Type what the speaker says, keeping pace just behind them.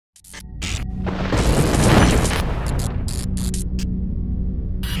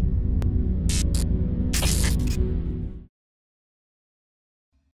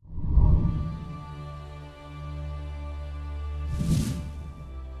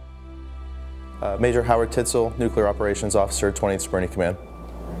Major Howard Titzel, Nuclear Operations Officer, 20th CBRNE Command.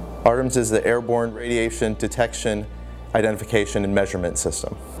 ARDIMS is the Airborne Radiation Detection, Identification, and Measurement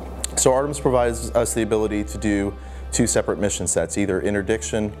System. So ARDIMS provides us the ability to do two separate mission sets, either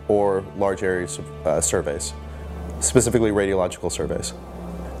interdiction or large area surveys, specifically radiological surveys.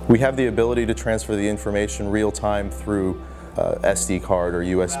 We have the ability to transfer the information real time through SD card or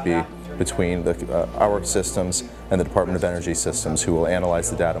USB between our systems and the Department of Energy systems, who will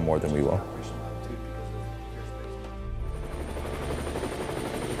analyze the data more than we will.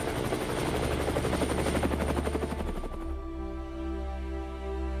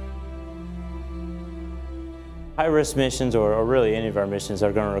 High-risk missions, or really any of our missions,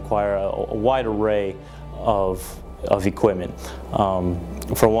 are going to require a wide array of equipment.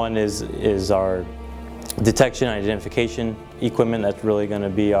 For one is our detection and identification equipment. That's really going to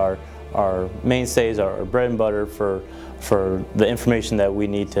be our mainstays, our bread and butter for the information that we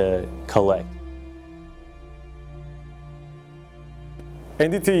need to collect.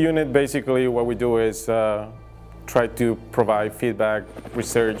 NDT unit, basically what we do is try to provide feedback,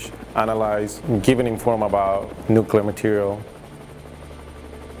 research, analyze, give an inform about nuclear material.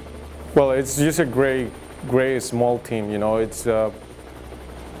 Well, it's just a great small team, you know. It's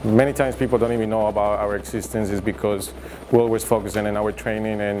many times people don't even know about our existence is because we're always focusing on our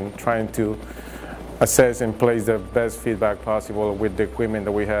training and trying to assess and place the best feedback possible with the equipment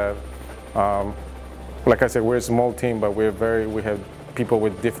that we have. Like I said, we're a small team, but we have people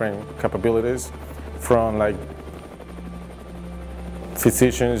with different capabilities, from like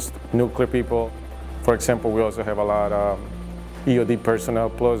physicians, nuclear people. For example, we also have a lot of EOD personnel,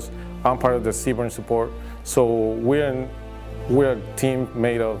 plus I'm part of the CBRNE support. So we're a team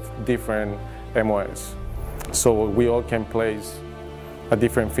made of different MOS. So we all can place a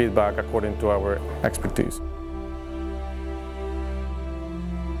different feedback according to our expertise.